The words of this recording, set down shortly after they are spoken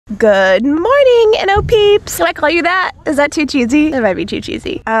Good morning, NO peeps. Can I call you that? Is that too cheesy? That might be too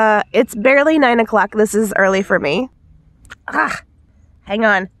cheesy. It's barely 9 o'clock. This is early for me. Hang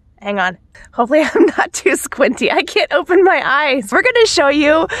on. Hopefully I'm not too squinty. I can't open my eyes. We're gonna show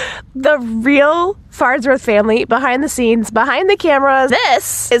you the real Farnsworth family behind the scenes, behind the cameras.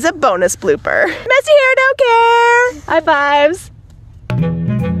 This is a bonus blooper. Messy hair, don't care. High fives.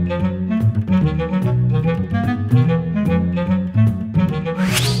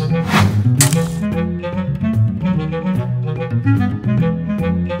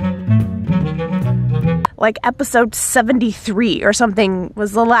 Like episode 73 or something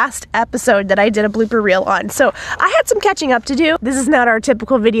was the last episode that I did a blooper reel on. So I had some catching up to do. This is not our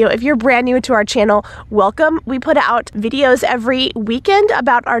typical video. If you're brand new to our channel, welcome. We put out videos every weekend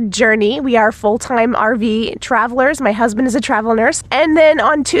about our journey. We are full-time RV travelers. My husband is a travel nurse. And then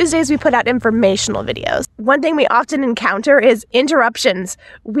on Tuesdays, we put out informational videos. One thing we often encounter is interruptions.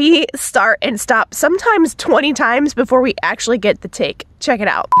 We start and stop sometimes 20 times before we actually get the take. Check it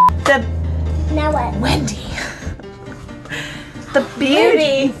out. Now what? Wendy. The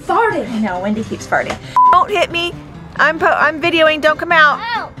beauty. Farting. I know, Wendy keeps farting. Don't hit me. I'm videoing, don't come out.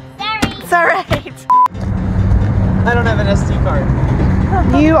 Oh, sorry. It's alright. I don't have an SD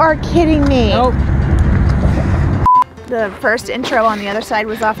card. You are kidding me. Nope. The first intro on the other side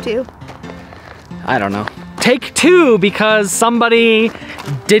was off too. I don't know. Take 2 because somebody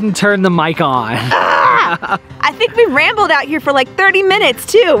didn't turn the mic on. I think we rambled out here for like 30 minutes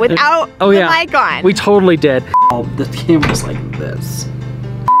too without the mic on. We totally did. Oh, the camera's like this.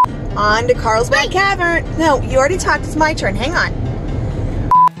 On to Carlsbad Cavern. No, you already talked. It's my turn. Hang on.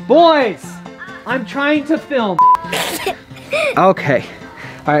 Boys, I'm trying to film. Okay.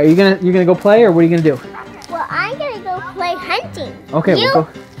 All right, you're gonna go play, or what are you gonna do? Well, I'm gonna go play hunting. Okay, we'll go.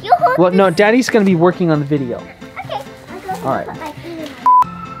 You hold Well, this. no, Daddy's gonna be working on the video. Okay, I'll go All right. put my feet in.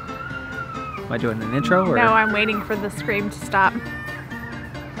 Am I doing an intro or? No, I'm waiting for the scream to stop.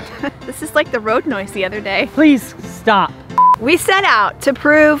 This is like the road noise the other day. Please stop. We set out to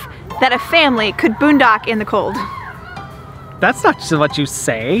prove that a family could boondock in the cold. That's not just what you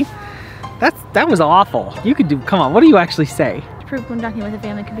say. That was awful. You could do. Come on. What do you actually say? To prove boondocking with a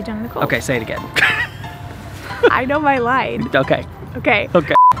family could be done in the cold. Okay, say it again. I know my line. Okay. Okay.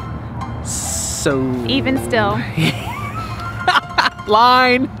 Okay. So. Even still.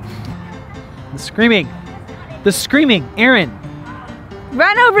 Line. The screaming. The screaming. Aaron.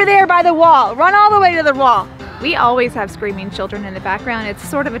 Run over there by the wall. Run all the way to the wall. We always have screaming children in the background. It's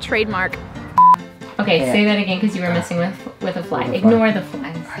sort of a trademark. Okay, say that again because you were messing with a fly. Ignore the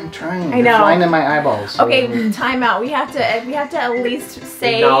flies. I'm trying. I know. They're flying in my eyeballs. So Okay, time out. We have to at least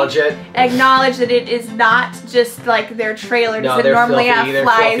say acknowledge it. Acknowledge that it is not just like their trailers No, that they're normally filthy. have They're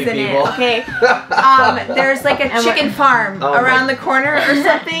flies filthy in people. it. Okay. There's like a chicken farm Oh my- around the corner or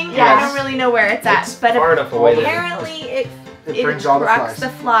something. Yes. I don't really know where it's at, It's but far enough away that apparently it brings all the attracts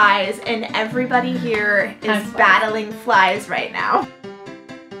flies. the flies, and everybody here is Has flies. battling flies right now.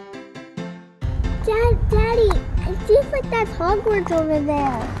 Daddy, it seems like that's Hogwarts over there.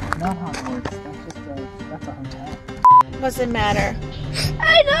 Not Hogwarts. That's a hotel. Doesn't matter.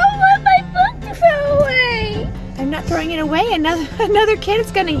 I don't want my book to throw away. I'm not throwing it away. Another kid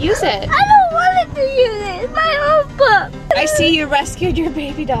is gonna use it. I don't want it to use it. It's my own book. I see you rescued your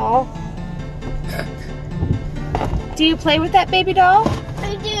baby doll. Do you play with that baby doll?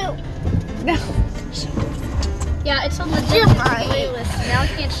 I do. No. Yeah, it's on the playlist. Now I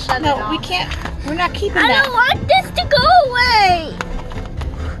can't shut it No, off. we can't. We're not keeping I that. don't want this to go away.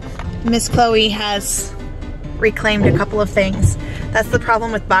 Miss Chloe has reclaimed a couple of things. That's the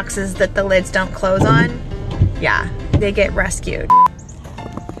problem with boxes that the lids don't close on. Yeah, they get rescued.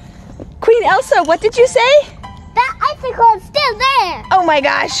 Queen Elsa, what did you say? That icicle is still there. Oh my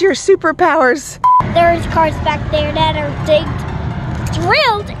gosh, your superpowers. There's cars back there that are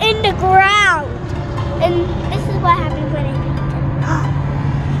drilled in the ground. And this is what happens when it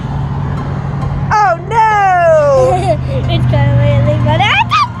Oh no! it's kind of really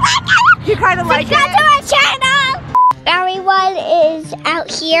funny. You kind of like Subscribe it. to our channel! Everyone is out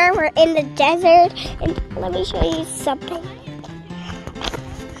here. We're in the desert. And let me show you something.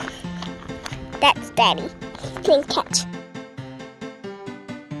 That's Daddy. Playing catch.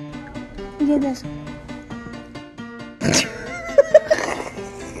 Look at this.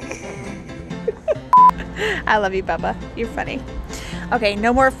 I love you, Bubba. You're funny. Okay,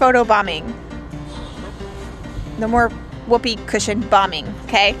 no more photo bombing. No more whoopee cushion bombing,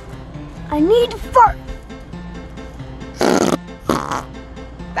 okay? I need fart.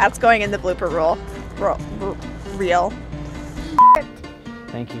 That's going in the blooper reel.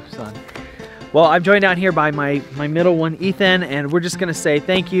 Thank you, son. Well, I'm joined down here by my middle one, Ethan, and we're just gonna say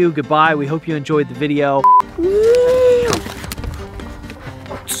thank you, goodbye. We hope you enjoyed the video.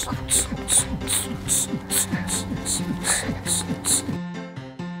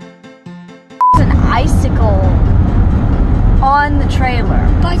 An icicle on the trailer.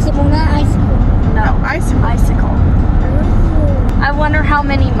 Bicycle, not icicle. No, icicle. I wonder how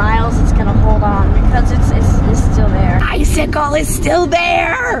many miles it's gonna hold on because it's still there. Icicle is still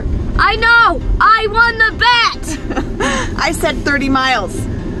there. I know! I won the bet! I said 30 miles.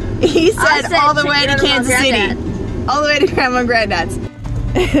 He said all the way to Kansas City. All the way to Grandma and Granddad's.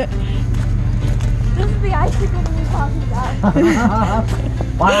 This is the icicle that we're talking about.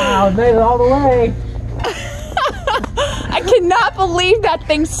 Wow, made it all the way. I cannot believe that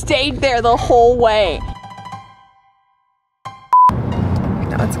thing stayed there the whole way.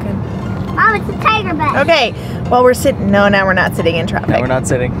 No, it's good. Oh, it's a tiger bat. Okay, well we're sitting, no, now we're not sitting in traffic. No, we're not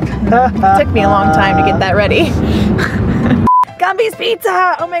sitting. It took me a long time to get that ready. Gumby's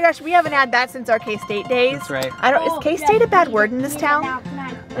Pizza! Oh my gosh, we haven't had that since our K-State days. That's right. Is K-State a bad word in this town?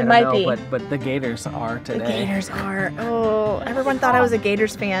 It might be. But the Gators are today. The Gators are. Oh, everyone thought I was a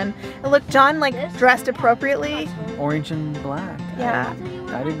Gators fan. And look, John like dressed appropriately. Orange and black. Yeah.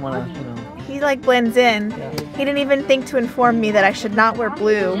 I didn't want to, He like blends in. He didn't even think to inform me that I should not wear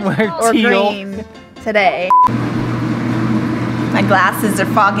blue or teal. green today. My glasses are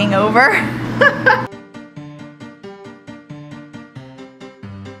fogging over.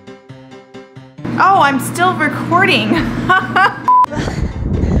 Oh, I'm still recording. I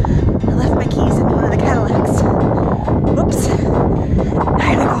left my keys in one of the Cadillacs. Whoops. I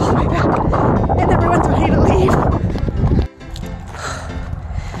had to go all the way back. And everyone's ready to leave.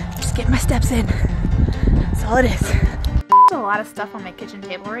 Just getting my steps in. That's all it is. There's a lot of stuff on my kitchen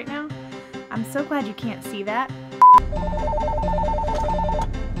table right now. I'm so glad you can't see that.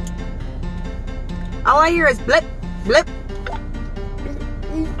 All I hear is blip, blip.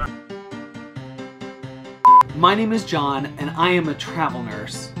 My name is John, and I am a travel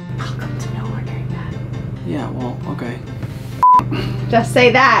nurse. Welcome to No Ordinary That. Yeah, well, okay. Just say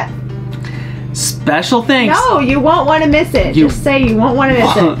that. Special thanks. No, you won't want to miss it. Just say you won't want to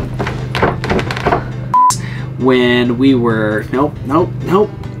miss it. When we were, nope.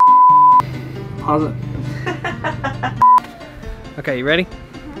 Pause it. Okay, you ready?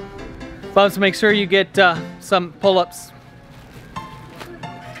 Bubs, make sure you get some pull-ups.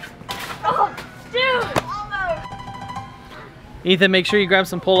 Oh, dude, almost. Ethan, make sure you grab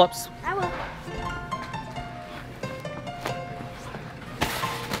some pull-ups. I will.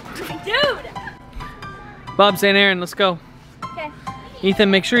 Dude. Bubs and Aaron, let's go. Okay. Ethan,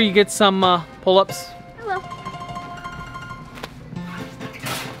 make sure you get some pull-ups. I will.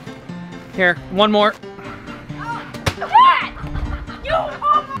 Here, one more.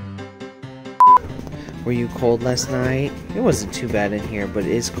 Were you cold last night? It wasn't too bad in here, but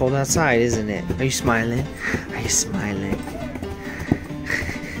it is cold outside, isn't it? Are you smiling? Are you smiling?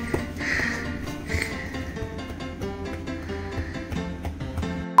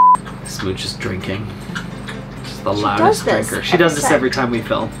 Smooch is drinking. Just the loudest drinker. She does this every time we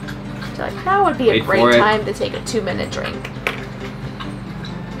film. Like, that would be Wait a great time to take a 2-minute drink.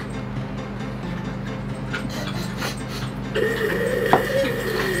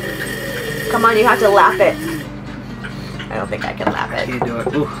 Come on, you have to lap it. I don't think I can lap it. Can't do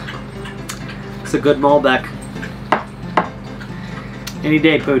it. Ooh. It's a good Malbec. Any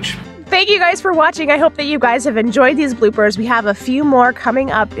day, Pooch. Thank you guys for watching. I hope that you guys have enjoyed these bloopers. We have a few more coming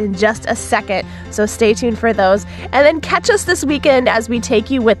up in just a second, so stay tuned for those. And then catch us this weekend as we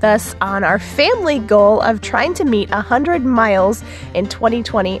take you with us on our family goal of trying to meet 100 miles in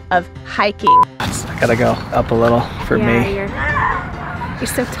 2020 of hiking. I gotta go up a little for me. You're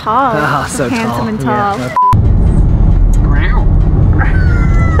so tall. Oh, so handsome and tall. Yeah.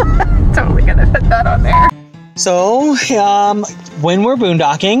 Totally gonna put that on there. So, when we're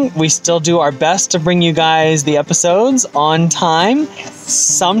boondocking, we still do our best to bring you guys the episodes on time.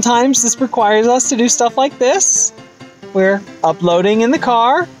 Sometimes this requires us to do stuff like this. We're uploading in the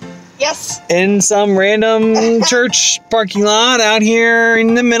car. Yes. In some random church parking lot out here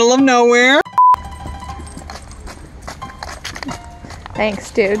in the middle of nowhere.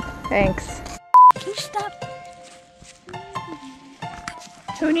 Thanks, dude. Thanks. Can you stop?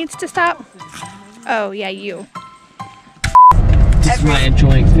 Who needs to stop? Oh, yeah, you. This is my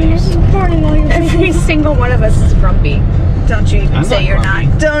enjoying face. Every single one of us is grumpy. Don't you even say you're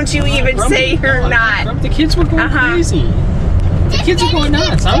not. Don't you even say you're not. The kids were going crazy. The kids were going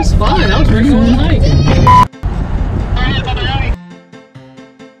nuts. I was fine. I was ready to go on a hike.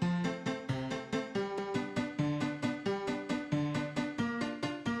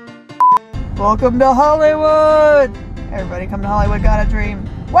 Welcome to Hollywood. Everybody come to Hollywood, got a dream.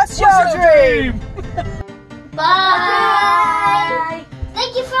 What's your dream? Bye.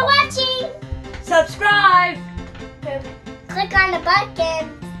 Thank you for watching. Subscribe. Click on the button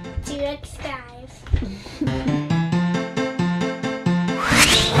to subscribe.